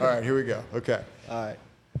 Facts. All right. Here we go. Okay. All right.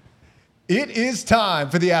 It is time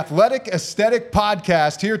for the Athletic Aesthetic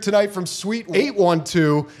Podcast, here tonight from Suite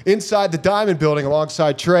 812 inside the Diamond Building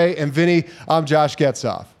alongside Trey and Vinny. I'm Josh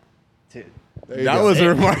Getzoff. Dude. That was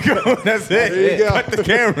remarkable. That's it. There you go. Cut the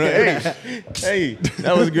camera. Hey,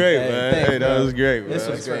 that was great, man. thanks, Hey, that bro. was great, man. This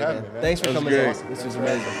was great, having man. me, man. Thanks for That was coming great. on. This was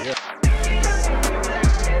amazing. Yeah.